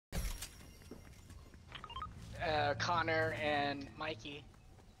Connor and Mikey.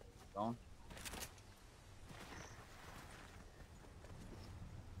 Gone.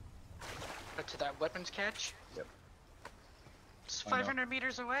 To that weapons catch? Yep. It's 500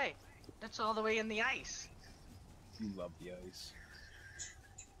 meters away. That's all the way in the ice. You love the ice.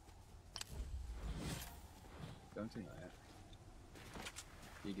 Don't do that.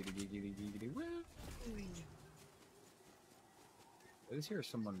 Giggity giggity giggity woo! I just hear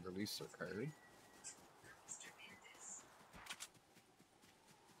someone release their card.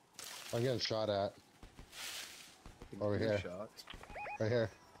 I'm getting shot at. Over here. Shots. Right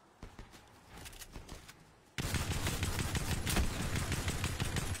here.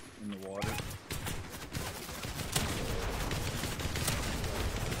 In the water.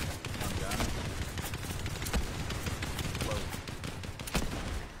 I'm down. Whoa.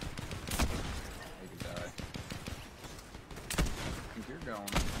 I could die. I think you're going.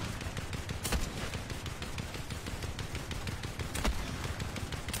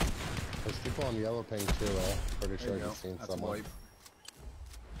 There's people on yellow ping too, pretty sure I've seen That's someone. wipe.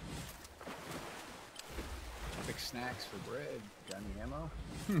 Big snacks for bread. Got any ammo?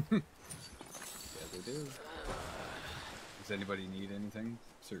 Yeah, they do. Does anybody need anything?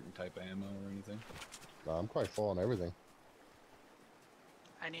 Certain type of ammo or anything? No, I'm quite full on everything.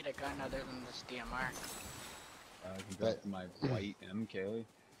 I need a gun other than this DMR. I can got my white MK.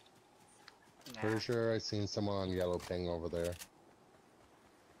 Nah. Pretty sure I seen someone on yellow ping over there.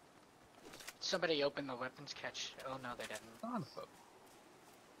 Somebody opened the weapons catch. Oh no, they didn't. Son of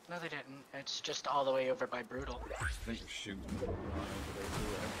No, they didn't. It's just all the way over by Brutal. I think you're shooting over there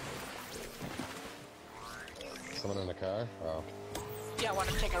too. Someone in the car? Oh. Yeah, want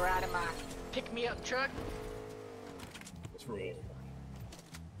to take a ride in my pick-me-up truck? Let's roll.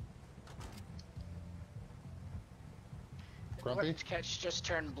 The Grumpy? weapons catch just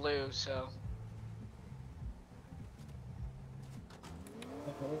turned blue, so...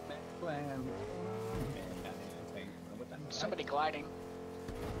 Somebody gliding.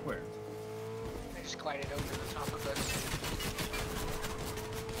 Where? They just glided over the top of us.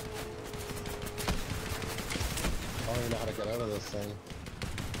 I don't even know how to get out of this thing.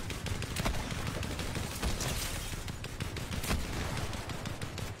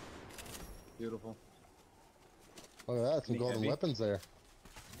 Beautiful. Look at that, some Any golden heavy? weapons there.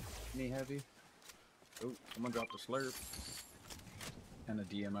 Knee heavy. Oh, someone dropped a slurp. And a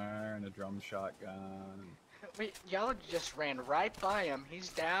DMR and a drum shotgun. Wait, y'all just ran right by him. He's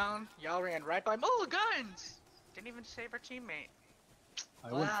down. Y'all ran right by him. Oh, guns! Didn't even save our teammate.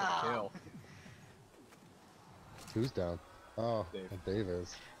 I went for kill. Who's down? Oh, Dave. Dave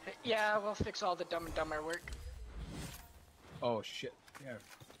is. Yeah, we'll fix all the Dumb and Dumber work. Oh shit. Yeah.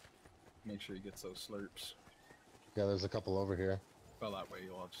 Make sure he gets those slurps. Yeah, there's a couple over here. Well, that way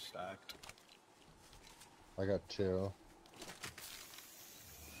you'll have stacked. I got two.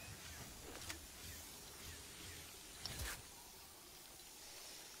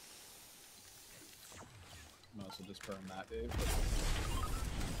 Might as well just burn that, Dave.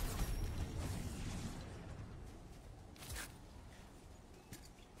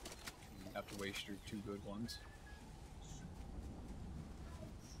 You have to waste your two good ones.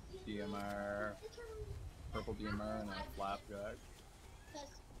 DMR, purple DMR, and a flapjack.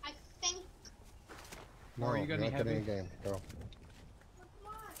 I think. No, Or you got you're any not getting heavy? a game. Go.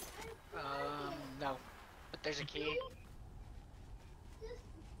 No. But there's a key.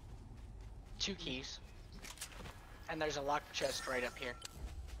 2 keys. And there's a locked chest right up here.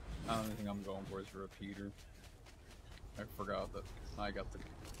 The only thing I'm going for is a repeater. I forgot that I got the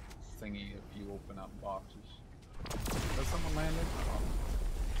thingy if you open up boxes. Has someone landed?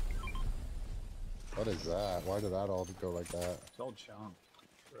 What is that? Why did that all go like that? It's all junk.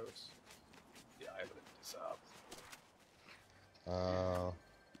 Gross. Yeah, I looked this up.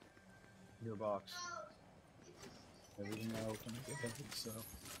 Your box. Everything I open, I get heavy, so.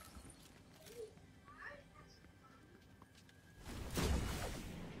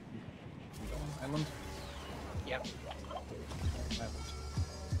 You going island? Yep.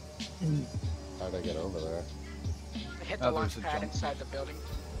 Island. How'd I get over there? I hit the Oh, launch there's a pad jump. inside the building.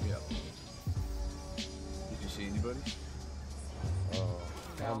 Yeah. Did you see anybody? Oh,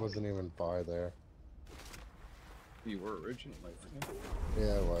 No. I wasn't even by there. You were originally, weren't you?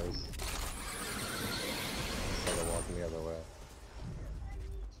 Yeah, it was. Started walking the other way.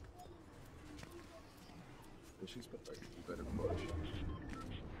 She's better push.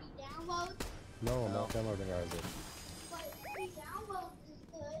 Download, No, I'm No. not downloading Isaac. but free download is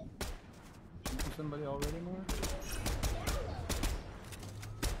good. Shooting somebody already, more?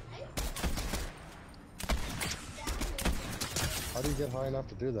 How do you get high enough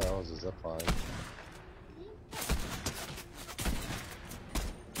to do that? Oh, it's a zip line.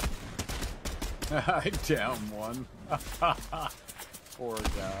 I down one. Poor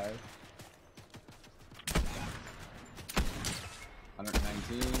guy.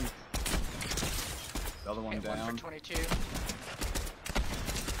 119. The other one Hit down. one for 22.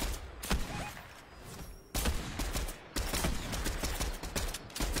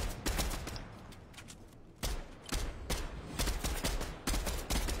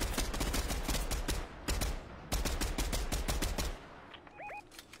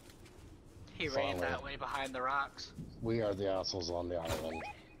 He ran Finally. that way behind the rocks. We are the assholes on the island.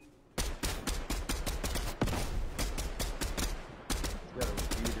 Got a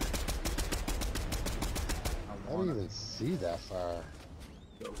repeater. I don't even see that far.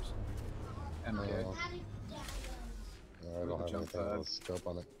 Ghost. MK. Oh. Automatic download. Yeah, I don't have Jump anything pad. with a scope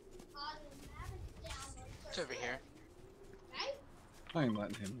on it. Automatic download. It's over here. Right? I ain't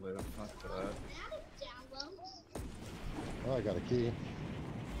letting him live. Fuck that. Automatic downloads. Oh, I got a key.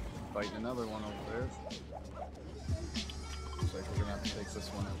 Fighting another one over there. Looks like we're gonna have to take this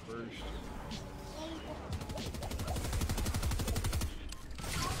one out first.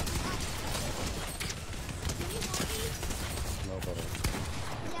 Nobody.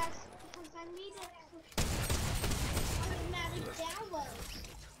 Yes, because I need it for automatic downloads.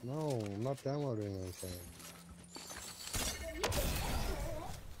 No, I'm not downloading anything.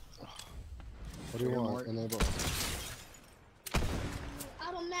 What do you Fair want? mark. Enable.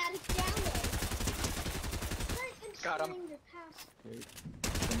 Automatic downloads. Got 'em. Your pass. Okay.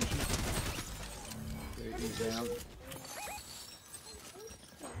 Finish it. Okay, he's down.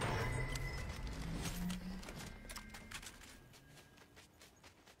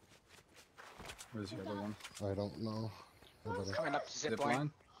 Where's the other one? I don't know. Nobody. Coming up to zip Zip line.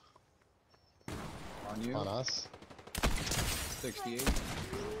 line. On you. On us. 68.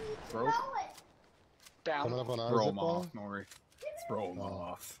 Broke. Know it. Down. Coming up on our Throw zip him line. off, Nori. Throw him Oh.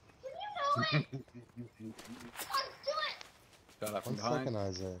 off. Can you know it? Let's do it. Got up from 1 behind. second,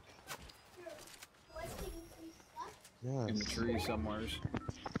 Isaac. Collecting some stuff. Yes. In the tree somewheres.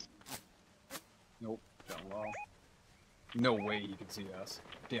 Nope. Down low. No way you can see us.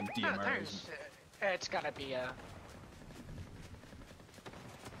 Damn Oh, DMR there's. isn't. It's gotta be a.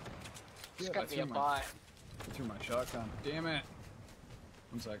 It's Yeah, gotta I be a threw bot. I threw my shotgun. Damn it.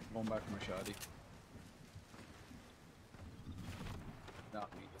 1 sec. Going back to my shoddy.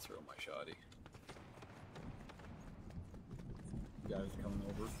 Not me to throw my shoddy. Guys coming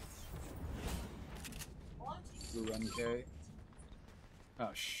over. Blue MK. Oh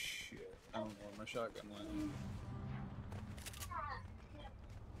shit. I don't know where my shotgun went.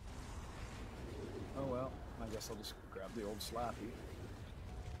 Oh well, I guess I'll just grab the old slappy.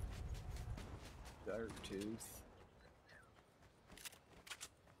 Dart tooth.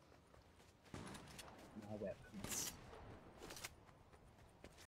 My weapons.